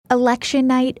Election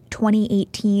night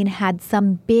 2018 had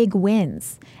some big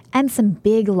wins and some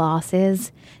big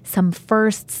losses, some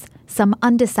firsts, some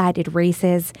undecided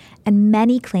races, and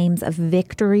many claims of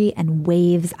victory and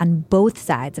waves on both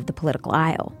sides of the political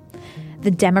aisle.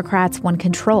 The Democrats won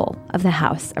control of the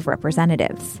House of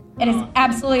Representatives. It is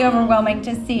absolutely overwhelming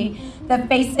to see the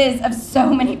faces of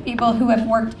so many people who have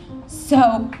worked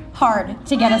so hard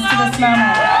to get us to this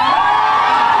moment.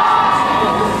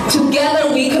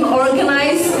 Together we can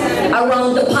organize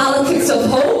around the politics of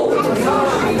hope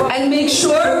and make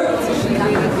sure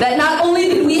that not only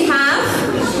do we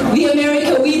have the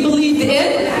America we believed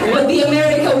in, but the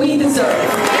America we deserve.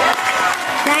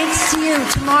 Thanks to you,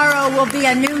 tomorrow will be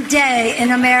a new day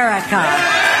in America.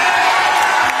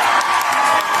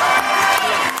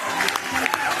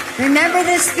 Remember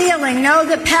this feeling, know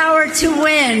the power to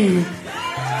win.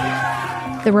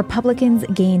 The Republicans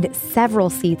gained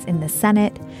several seats in the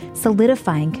Senate,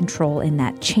 solidifying control in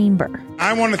that chamber.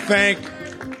 I want to thank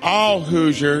all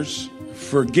Hoosiers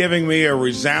for giving me a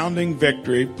resounding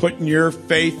victory, putting your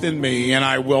faith in me, and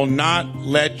I will not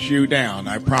let you down.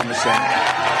 I promise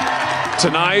that.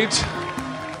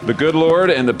 Tonight, the good Lord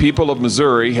and the people of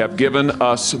Missouri have given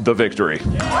us the victory.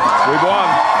 We've won.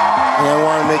 And I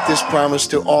want to make this promise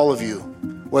to all of you,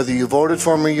 whether you voted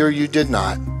for me or you did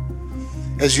not.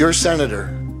 As your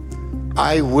senator,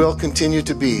 I will continue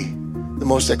to be the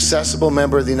most accessible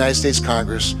member of the United States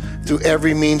Congress through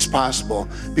every means possible,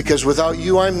 because without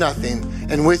you, I'm nothing,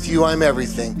 and with you, I'm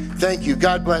everything. Thank you.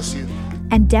 God bless you.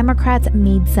 And Democrats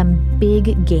made some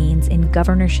big gains in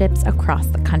governorships across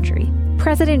the country.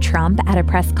 President Trump, at a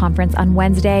press conference on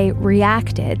Wednesday,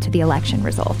 reacted to the election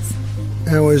results.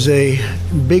 It was a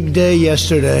big day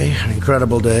yesterday, an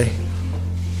incredible day.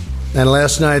 And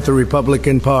last night, the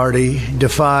Republican Party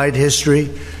defied history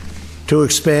to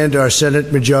expand our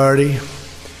Senate majority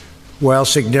while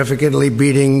significantly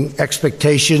beating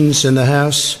expectations in the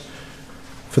House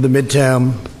for the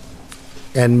midterm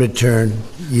and midterm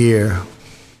year.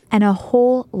 And a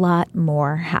whole lot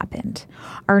more happened.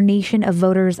 Our nation of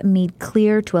voters made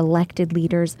clear to elected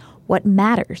leaders what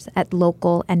matters at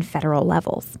local and federal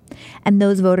levels. And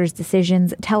those voters'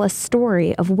 decisions tell a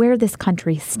story of where this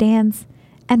country stands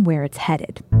and where it's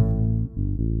headed.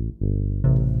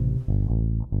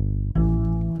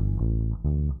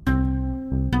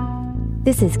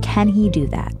 This is Can He Do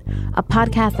That?, a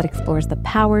podcast that explores the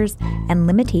powers and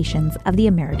limitations of the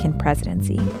American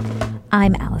presidency.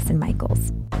 I'm Allison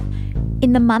Michaels.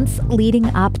 In the months leading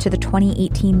up to the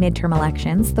 2018 midterm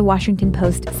elections, the Washington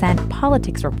Post sent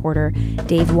politics reporter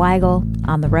Dave Weigel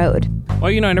on the road.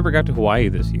 Well, I never got to Hawaii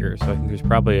this year, so I think there's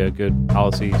probably a good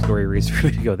policy story reason for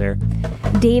me to go there.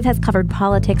 Dave has covered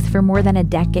politics for more than a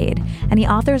decade, and he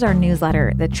authors our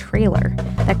newsletter, The Trailer,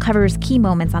 that covers key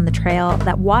moments on the trail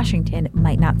that Washington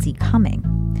might not see coming.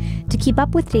 To keep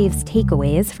up with Dave's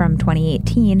takeaways from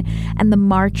 2018 and the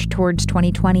march towards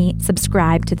 2020,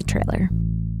 subscribe to The Trailer.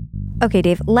 Okay,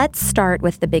 Dave, let's start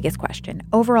with the biggest question.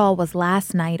 Overall, was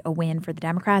last night a win for the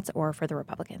Democrats or for the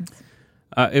Republicans?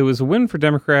 It was a win for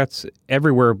Democrats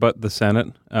everywhere but the Senate,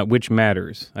 which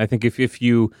matters. I think if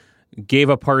you gave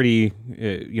a party,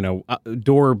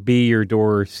 door B or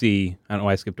door C, I don't know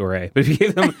why I skipped door A, but if you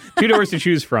gave them two doors to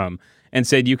choose from and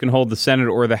said you can hold the Senate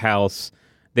or the House,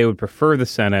 they would prefer the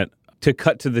Senate. To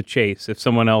cut to the chase, if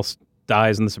someone else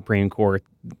dies in the Supreme Court,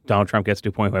 Donald Trump gets to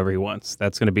appoint whoever he wants.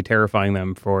 That's going to be terrifying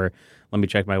them for, let me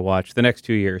check my watch, the next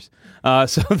 2 years.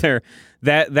 So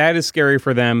that is scary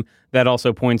for them. That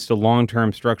also points to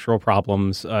long-term structural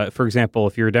problems. For example,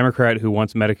 if you're a Democrat who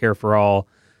wants Medicare for all,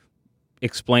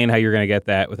 explain how you're going to get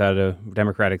that without a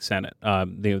Democratic Senate.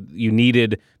 You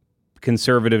needed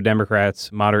conservative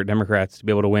Democrats, moderate Democrats to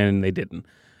be able to win, and they didn't.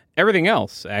 Everything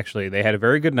else, actually, they had a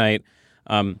very good night.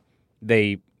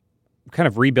 They kind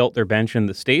of rebuilt their bench in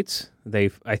the states.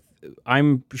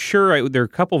 I'm sure there are a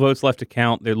couple votes left to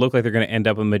count. They look like they're going to end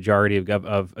up a majority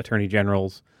of attorneys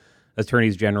general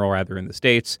in the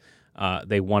states.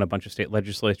 They won a bunch of state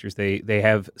legislatures. They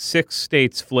have 6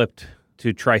 states flipped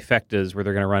to trifectas where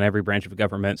they're going to run every branch of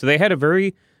government. So they had a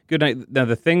very good night. Now,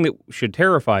 the thing that should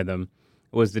terrify them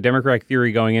was the Democratic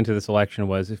theory going into this election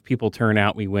was if people turn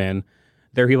out, we win.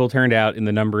 Their people turned out in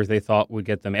the numbers they thought would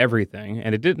get them everything,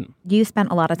 and it didn't. You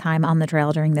spent a lot of time on the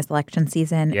trail during this election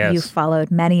season. Yes. You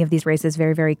followed many of these races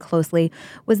very, very closely.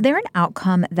 Was there an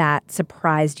outcome that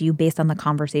surprised you based on the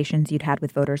conversations you'd had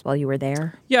with voters while you were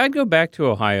there? Yeah, I'd go back to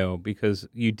Ohio because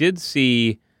you did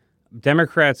see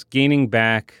Democrats gaining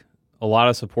back a lot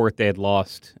of support they had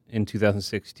lost in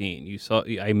 2016.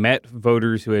 I met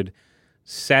voters who had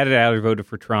sat it out or voted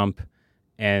for Trump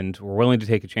and were willing to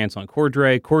take a chance on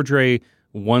Cordray. Cordray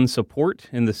won support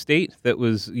in the state that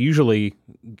was usually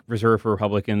reserved for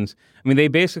Republicans. I mean, they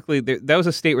basically, that was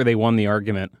a state where they won the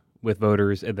argument with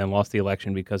voters and then lost the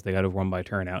election because they got overrun by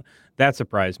turnout. That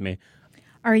surprised me.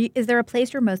 Is there a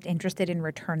place you're most interested in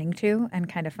returning to and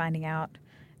kind of finding out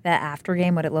the after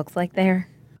game, what it looks like there?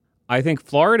 I think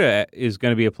Florida is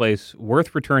going to be a place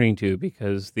worth returning to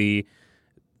because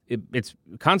its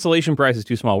consolation prize is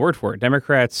too small a word for it.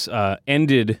 Democrats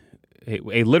ended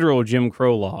a literal Jim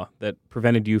Crow law that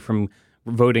prevented you from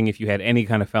voting if you had any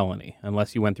kind of felony,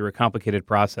 unless you went through a complicated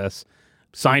process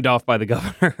signed off by the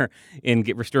governor in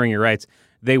restoring your rights.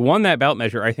 They won that ballot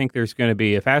measure. I think there's going to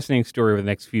be a fascinating story over the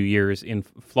next few years in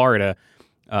Florida.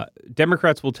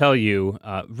 Democrats will tell you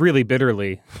really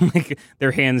bitterly, like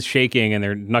their hands shaking and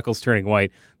their knuckles turning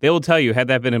white. They will tell you, had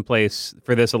that been in place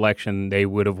for this election, they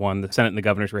would have won the Senate and the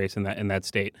governor's race in that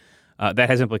state. That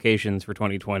has implications for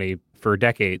 2020 for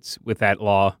decades with that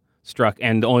law struck,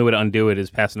 and the only way to undo it is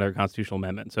pass another constitutional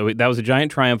amendment. So that was a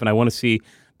giant triumph, and I want to see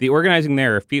the organizing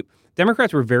there.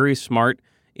 Democrats were very smart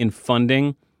in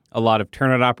funding a lot of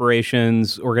turnout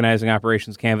operations, organizing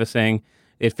operations, canvassing.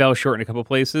 It fell short in a couple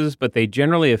places, but they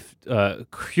generally have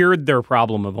cured their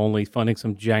problem of only funding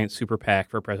some giant super PAC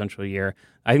for a presidential year.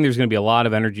 I think there's going to be a lot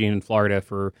of energy in Florida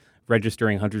for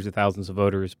registering hundreds of thousands of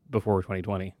voters before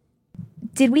 2020.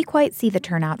 Did we quite see the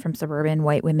turnout from suburban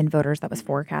white women voters that was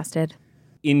forecasted?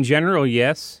 In general,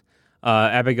 yes.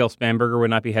 Abigail Spanberger would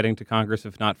not be heading to Congress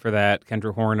if not for that.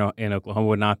 Kendra Horn in Oklahoma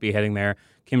would not be heading there.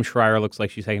 Kim Schreier looks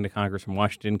like she's heading to Congress from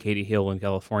Washington. Katie Hill in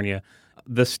California.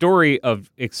 The story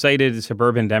of excited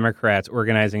suburban Democrats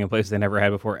organizing in places they never had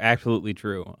before, absolutely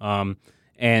true.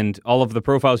 And all of the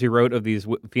profiles he wrote of these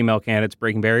female candidates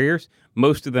breaking barriers,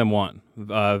 most of them won,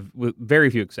 with very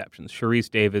few exceptions.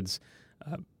 Sharice Davids,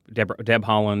 Deb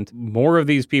Haaland. More of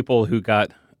these people who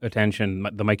got attention,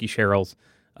 the Mikey Sherrills,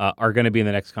 are going to be in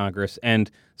the next Congress.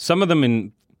 And some of them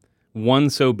in one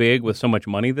so big with so much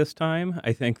money this time,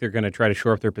 I think they're going to try to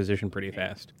shore up their position pretty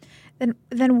fast.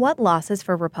 Then what losses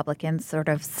for Republicans sort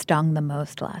of stung the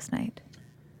most last night?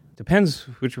 Depends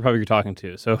which Republican you're talking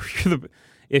to. So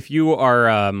if you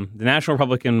are the National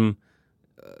Republican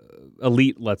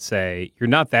elite, let's say, you're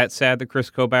not that sad that Chris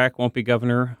Kobach won't be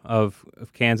governor of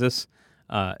Kansas.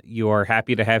 You are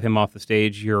happy to have him off the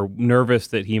stage. You're nervous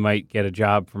that he might get a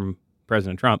job from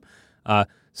President Trump.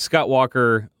 Scott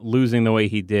Walker losing the way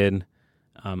he did.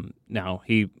 Now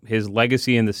his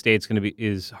legacy in the state's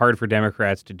is hard for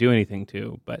Democrats to do anything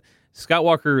to. But Scott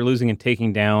Walker losing and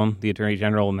taking down the Attorney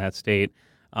General in that state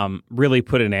really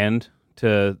put an end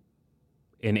to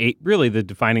really the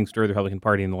defining story of the Republican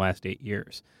Party in the last 8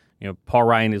 years. You know, Paul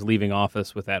Ryan is leaving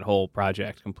office with that whole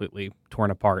project completely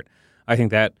torn apart. I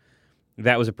think that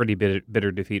was a pretty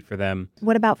bitter defeat for them.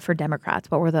 What about for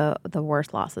Democrats? What were the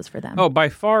worst losses for them? Oh, by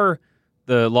far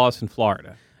the loss in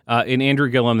Florida. In Andrew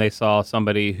Gillum, they saw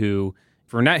somebody who,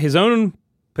 for not his own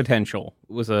potential,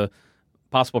 was a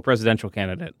possible presidential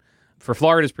candidate. For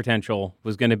Florida's potential,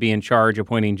 was going to be in charge,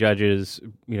 appointing judges,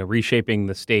 reshaping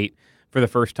the state for the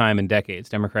first time in decades.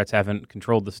 Democrats haven't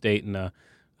controlled the state in a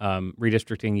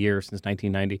redistricting year since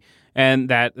 1990. And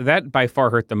that by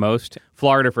far hurt the most.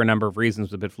 Florida, for a number of reasons,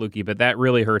 was a bit fluky, but that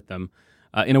really hurt them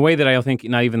in a way that I don't think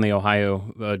not even the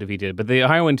Ohio defeat did. But the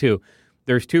Ohio one, too.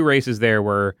 There's two races there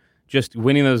where just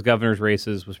winning those governor's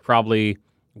races was probably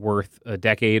worth a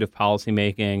decade of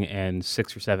policymaking and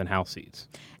 6 or 7 House seats.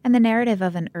 And the narrative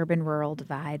of an urban-rural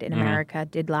divide in America,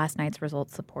 did last night's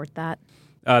results support that?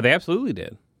 They absolutely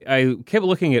did. I kept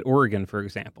looking at Oregon, for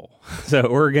example. So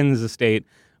Oregon is a state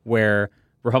where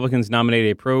Republicans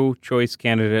nominated a pro-choice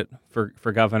candidate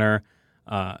for governor,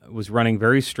 was running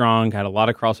very strong, had a lot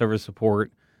of crossover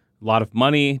support, a lot of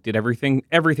money, did everything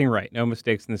right. No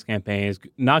mistakes in this campaign. Is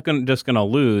not just going to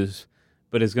lose,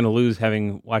 but is going to lose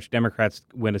having watched Democrats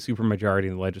win a supermajority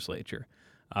in the legislature.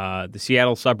 The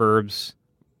Seattle suburbs,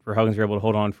 Republicans were able to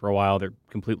hold on for a while. They're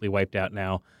completely wiped out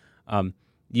now.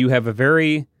 You have a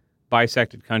very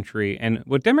bisected country, and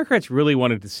what Democrats really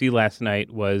wanted to see last night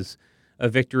was a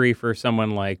victory for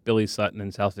someone like Billy Sutton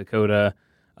in South Dakota,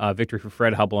 a victory for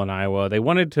Fred Hubbell in Iowa. They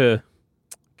wanted to,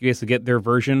 get their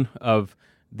version of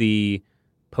the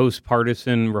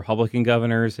post-partisan Republican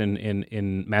governors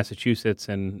in Massachusetts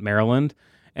and Maryland,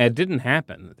 and it didn't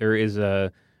happen. There is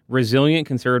a resilient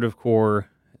conservative core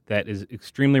that is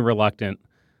extremely reluctant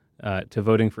to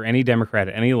voting for any Democrat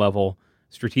at any level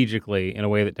strategically in a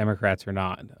way that Democrats are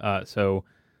not. So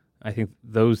I think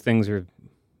those things are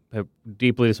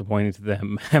deeply disappointing to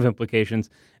them, have implications.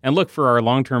 And look, for our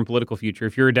long-term political future,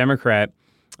 if you're a Democrat,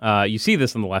 you see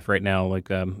this on the left right now, like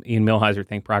Ian Millhiser,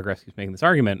 Think Progress, he's making this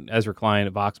argument. Ezra Klein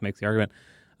at Vox makes the argument.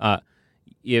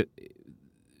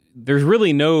 there's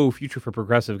really no future for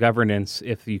progressive governance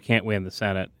if you can't win the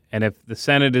Senate. And if the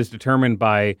Senate is determined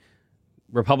by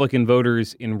Republican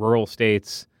voters in rural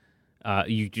states,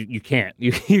 you can't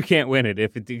you can't win it.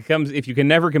 If you can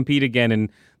never compete again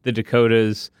in the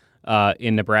Dakotas,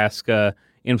 in Nebraska,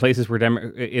 in places where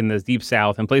in the Deep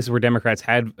South, and places where Democrats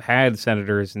had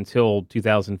senators until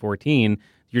 2014,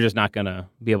 you're just not going to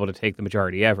be able to take the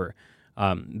majority ever.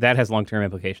 That has long-term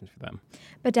implications for them.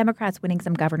 But Democrats winning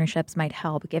some governorships might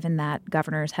help, given that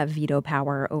governors have veto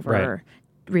power over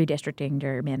redistricting,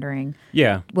 gerrymandering.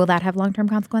 Yeah. Will that have long-term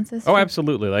consequences? Oh,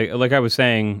 absolutely. Like I was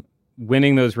saying,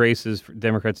 winning those races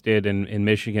Democrats did in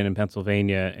Michigan and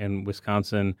Pennsylvania and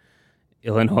Wisconsin,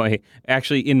 Illinois.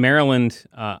 Actually, in Maryland,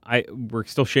 we're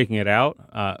still shaking it out.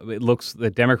 It looks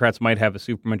that Democrats might have a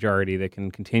supermajority that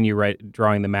can continue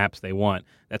drawing the maps they want.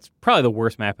 That's probably the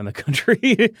worst map in the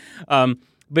country.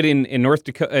 But in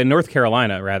North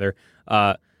Carolina, rather,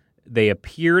 they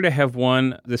appear to have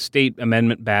won the state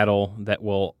amendment battle that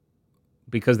will,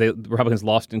 because the Republicans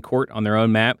lost in court on their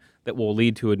own map, that will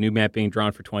lead to a new map being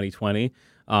drawn for 2020.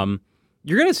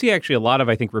 You're going to see actually a lot of,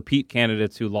 I think, repeat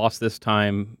candidates who lost this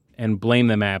time and blame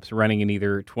the maps running in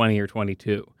either 20 or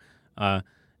 22.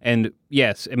 And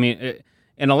yes, I mean,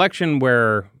 an election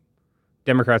where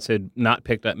Democrats had not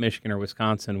picked up Michigan or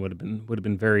Wisconsin would have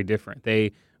been very different.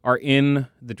 They are in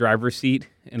the driver's seat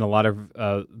in a lot of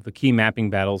the key mapping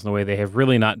battles in a way they have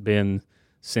really not been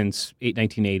since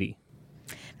 1980.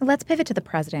 Let's pivot to the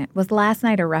president. Was last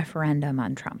night a referendum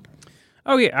on Trump?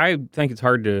 Oh yeah, I think it's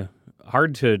hard to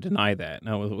deny that.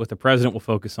 Now, what the president will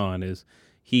focus on is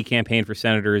he campaigned for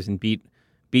senators and beat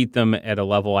them at a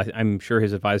level. I'm sure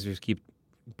his advisors keep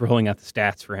rolling out the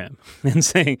stats for him and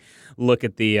saying, look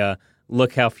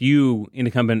how few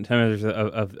incumbent senators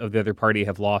of the other party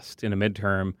have lost in a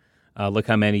midterm. Look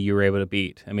how many you were able to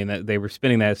beat. I mean, they were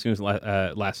spinning that as soon as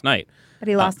last night. But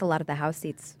he lost a lot of the House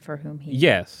seats for whom he...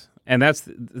 Yes, and that's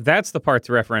the part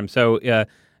to referendum. So I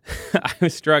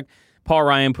was struck. Paul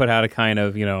Ryan put out a kind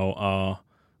of,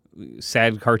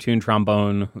 sad cartoon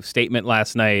trombone statement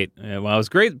last night. Well, it was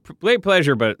great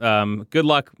pleasure, but good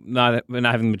luck not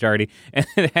having the majority. And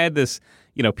it had this,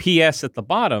 PS at the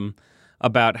bottom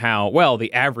about how, well,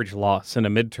 the average loss in a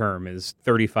midterm is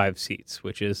 35 seats,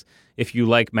 which is, if you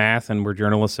like math, and we're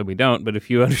journalists so we don't, but if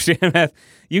you understand math,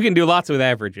 you can do lots with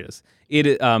averages.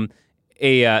 That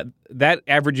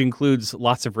average includes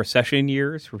lots of recession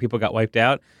years where people got wiped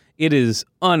out. It is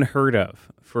unheard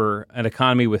of for an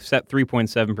economy with set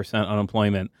 3.7%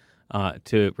 unemployment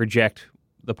to reject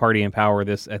the party in power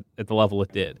this at the level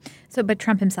it did. So, but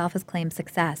Trump himself has claimed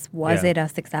success. Was it a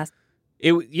success?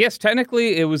 Yes,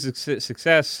 technically it was a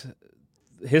success.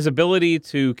 His ability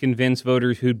to convince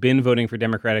voters who'd been voting for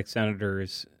Democratic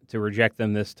senators to reject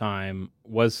them this time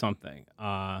was something.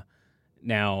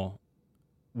 Now,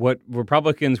 what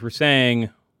Republicans were saying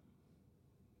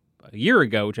a year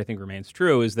ago, which I think remains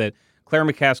true, is that Claire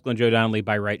McCaskill and Joe Donnelly,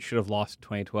 by right, should have lost in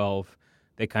 2012.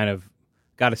 They kind of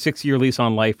got a 6-year lease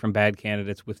on life from bad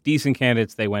candidates. With decent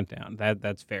candidates, they went down.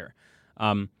 That's fair.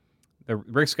 The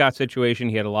Rick Scott situation,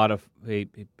 he had a lot of,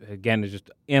 again, just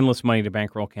endless money to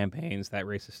bankroll campaigns. That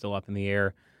race is still up in the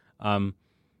air.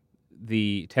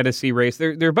 The Tennessee race,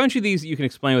 there are a bunch of these that you can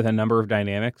explain with a number of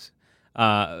dynamics.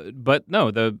 But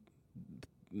no,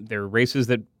 there are races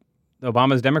that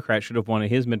Obama's Democrats should have won in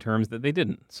his midterms that they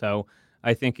didn't. So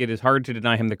I think it is hard to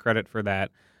deny him the credit for that.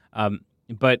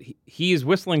 But he is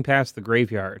whistling past the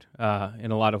graveyard in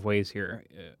a lot of ways here.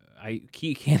 I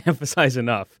can't emphasize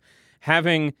enough.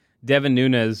 Having Devin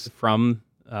Nunes from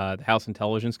the House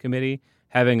Intelligence Committee,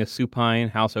 having a supine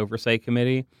House Oversight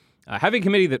Committee, having a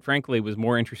committee that, frankly, was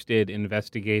more interested in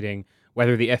investigating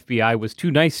whether the FBI was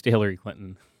too nice to Hillary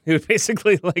Clinton, who had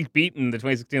basically beaten the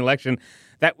 2016 election.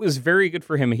 That was very good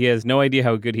for him. He has no idea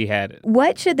how good he had it.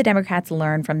 What should the Democrats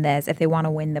learn from this if they want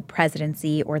to win the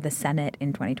presidency or the Senate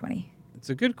in 2020? It's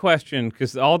a good question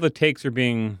because all the takes are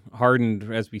being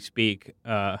hardened as we speak.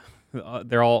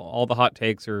 They're all the hot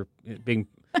takes are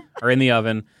in the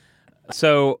oven.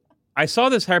 So I saw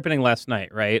this happening last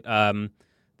night, right?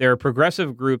 There are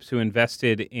progressive groups who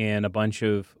invested in a bunch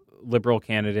of liberal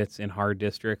candidates in hard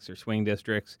districts or swing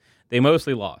districts. They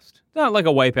mostly lost. Not like a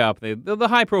wipeout. The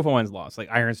high-profile ones lost. Like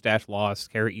Iron Stash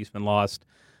lost. Kerry Eastman lost.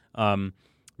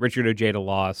 Richard Ojeda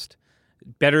lost.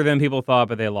 Better than people thought,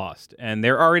 but they lost. And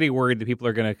they're already worried that people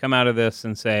are going to come out of this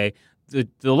and say,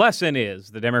 the lesson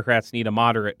is the Democrats need a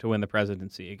moderate to win the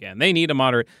presidency again. They need a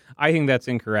moderate. I think that's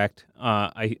incorrect.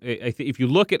 If you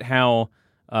look at how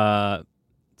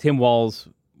Tim Walz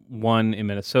won in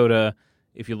Minnesota,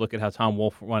 if you look at how Tom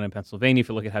Wolf won in Pennsylvania, if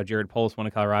you look at how Jared Polis won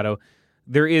in Colorado,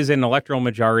 there is an electoral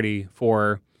majority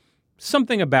for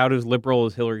something about as liberal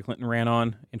as Hillary Clinton ran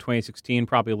on in 2016,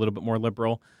 probably a little bit more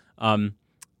liberal,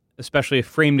 especially if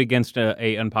framed against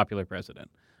a unpopular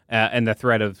president and the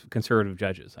threat of conservative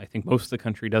judges. I think most of the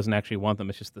country doesn't actually want them.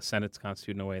 It's just the Senate's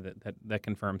constituted in a way that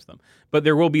confirms them. But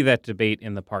there will be that debate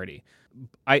in the party.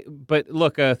 But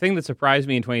look, a thing that surprised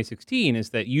me in 2016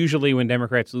 is that usually when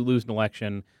Democrats lose an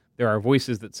election, there are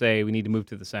voices that say we need to move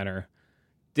to the center.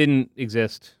 Didn't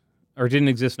exist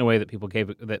in a way that people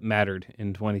that mattered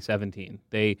in 2017.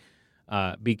 They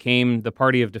became the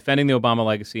party of defending the Obama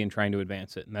legacy and trying to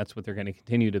advance it, and that's what they're going to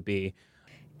continue to be.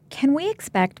 Can we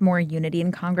expect more unity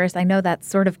in Congress? I know that's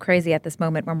sort of crazy at this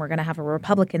moment when we're going to have a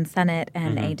Republican Senate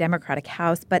and a Democratic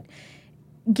House, but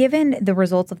given the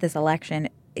results of this election,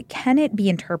 can it be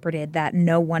interpreted that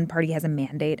no one party has a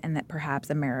mandate and that perhaps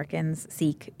Americans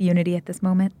seek unity at this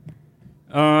moment?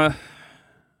 I'm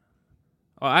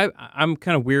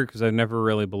kind of weird because I've never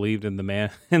really believed in the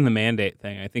mandate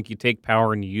thing. I think you take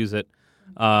power and you use it.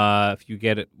 If you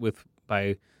get it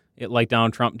like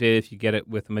Donald Trump did, if you get it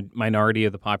with a minority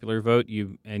of the popular vote,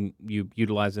 you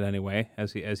utilize it anyway,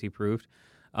 as he proved.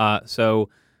 But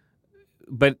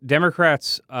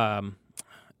Democrats,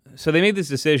 so they made this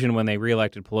decision when they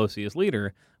reelected Pelosi as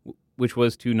leader, which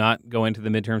was to not go into the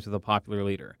midterms with a popular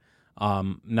leader,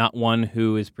 not one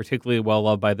who is particularly well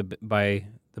loved by the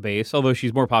base, although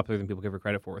she's more popular than people give her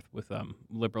credit for with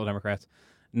liberal Democrats,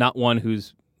 not one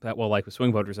who's that well liked with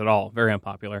swing voters at all, very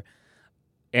unpopular.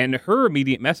 And her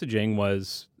immediate messaging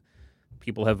was,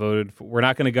 people have voted we're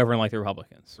not going to govern like the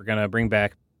Republicans. We're going to bring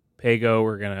back PAYGO.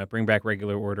 We're going to bring back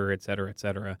regular order, et cetera, et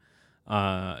cetera.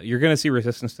 You're going to see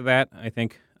resistance to that, I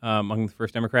think, among the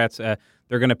first Democrats. They're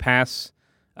going to pass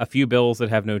a few bills that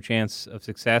have no chance of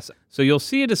success. So you'll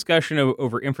see a discussion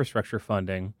over infrastructure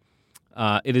funding.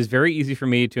 It is very easy for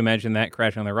me to imagine that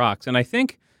crashing on the rocks. And I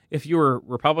think if you were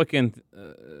Republican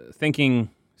thinking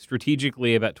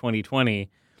strategically about 2020,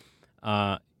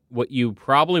 what you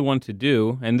probably want to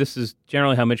do, and this is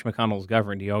generally how Mitch McConnell is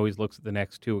governed, he always looks at the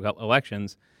next two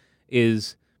elections,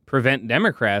 is prevent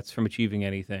Democrats from achieving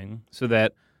anything so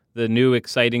that the new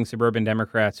exciting suburban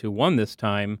Democrats who won this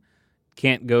time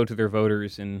can't go to their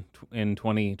voters in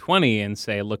 2020 and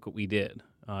say, look what we did.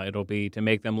 It'll be to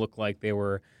make them look like they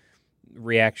were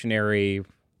reactionary,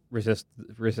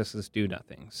 resistance, do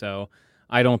nothing. So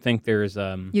I don't think there's...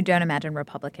 You don't imagine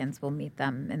Republicans will meet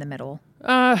them in the middle?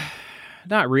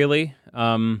 Not really.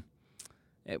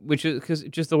 Which is because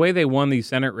just the way they won these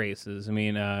Senate races. I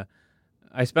mean,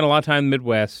 I spent a lot of time in the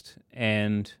Midwest,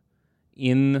 and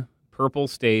in purple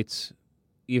states,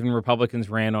 even Republicans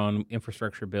ran on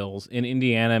infrastructure bills. In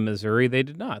Indiana and Missouri, they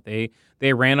did not. They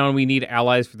ran on, we need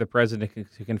allies for the president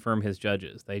to confirm his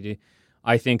judges.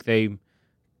 I think they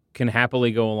can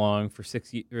happily go along for the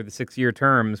 6-year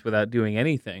terms without doing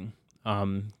anything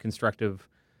constructive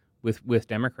with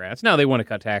Democrats. Now they want to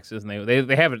cut taxes, and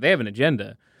they have an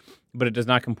agenda, but it does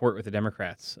not comport with the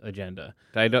Democrats' agenda.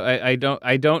 I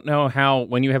don't know how,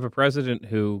 when you have a president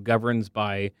who governs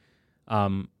by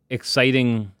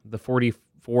exciting the 44%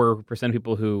 of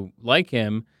people who like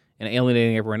him and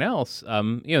alienating everyone else,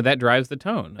 that drives the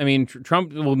tone. I mean,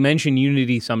 Trump will mention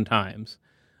unity sometimes,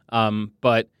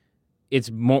 but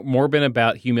it's more been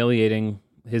about humiliating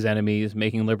his enemies,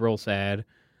 making liberals sad.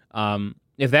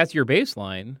 If that's your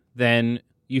baseline, then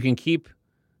you can keep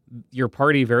your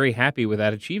party very happy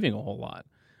without achieving a whole lot.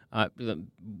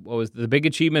 What was the big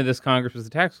achievement of this Congress was the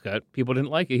tax cut. People didn't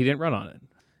like it. He didn't run on it.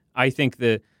 I think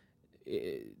the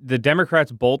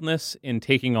Democrats' boldness in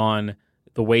taking on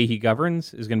the way he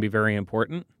governs is going to be very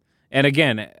important. And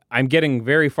again, I'm getting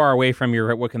very far away from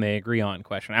your what can they agree on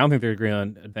question. I don't think they agree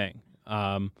on a thing.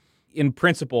 In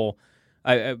principle,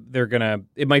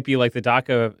 it might be like the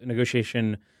DACA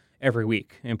negotiation every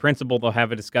week. In principle, they'll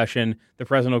have a discussion. The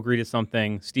president will agree to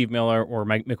something. Steve Miller or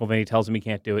Mike McIlvaney tells him he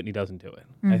can't do it, and he doesn't do it.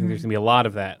 Mm-hmm. I think there's going to be a lot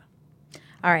of that.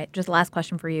 All right, just last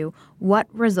question for you. What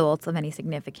results of any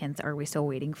significance are we still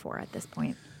waiting for at this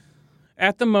point?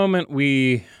 At the moment,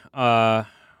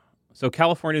 so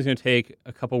California is going to take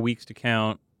a couple weeks to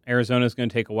count. Arizona is going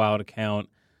to take a while to count.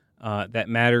 That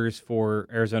matters for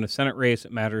Arizona Senate race.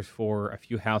 It matters for a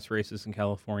few House races in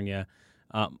California.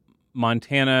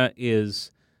 Montana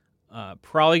is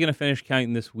probably going to finish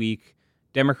counting this week.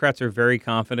 Democrats are very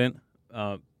confident,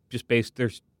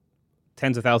 there's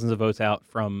tens of thousands of votes out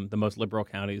from the most liberal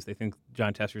counties. They think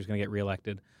John Tester is going to get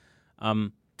reelected.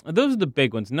 Those are the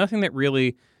big ones. Nothing that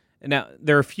really... Now,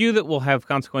 there are a few that will have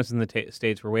consequences in the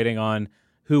states. We're waiting on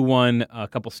who won a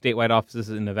couple statewide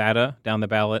offices in Nevada down the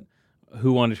ballot,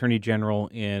 who won attorney general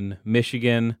in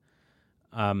Michigan.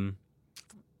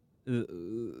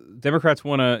 Democrats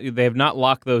they have not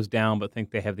locked those down, but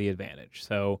think they have the advantage.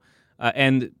 So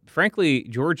And frankly,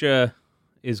 Georgia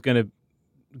is going to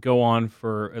go on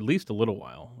for at least a little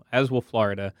while, as will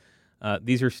Florida.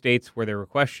 These are states where there were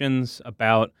questions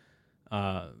about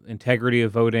integrity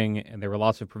of voting, and there were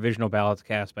lots of provisional ballots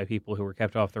cast by people who were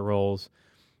kept off the rolls.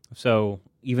 So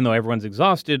even though everyone's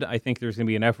exhausted, I think there's going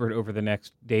to be an effort over the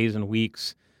next days and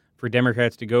weeks for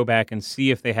Democrats to go back and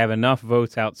see if they have enough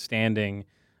votes outstanding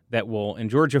that will, in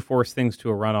Georgia, force things to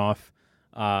a runoff.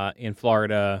 In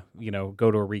Florida,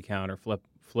 go to a recount or flip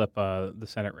the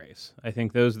Senate race. I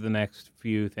think those are the next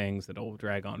few things that will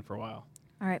drag on for a while.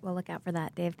 All right, well, look out for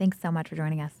that. Dave, thanks so much for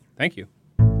joining us. Thank you.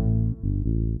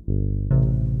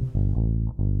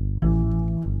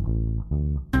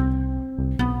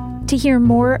 To hear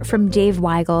more from Dave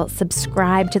Weigel,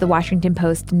 subscribe to the Washington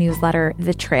Post newsletter,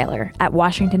 The Trailer, at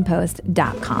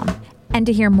WashingtonPost.com. And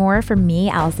to hear more from me,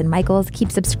 Allison Michaels, keep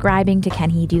subscribing to Can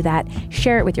He Do That,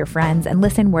 share it with your friends, and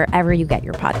listen wherever you get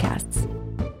your podcasts.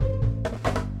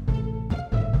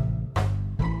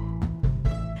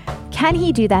 Can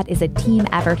He Do That is a team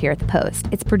effort here at the Post.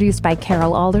 It's produced by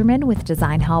Carol Alderman with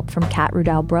design help from Kat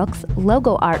Rudell Brooks,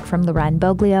 logo art from Loren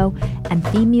Boglio, and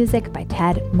theme music by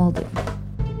Ted Muldoon.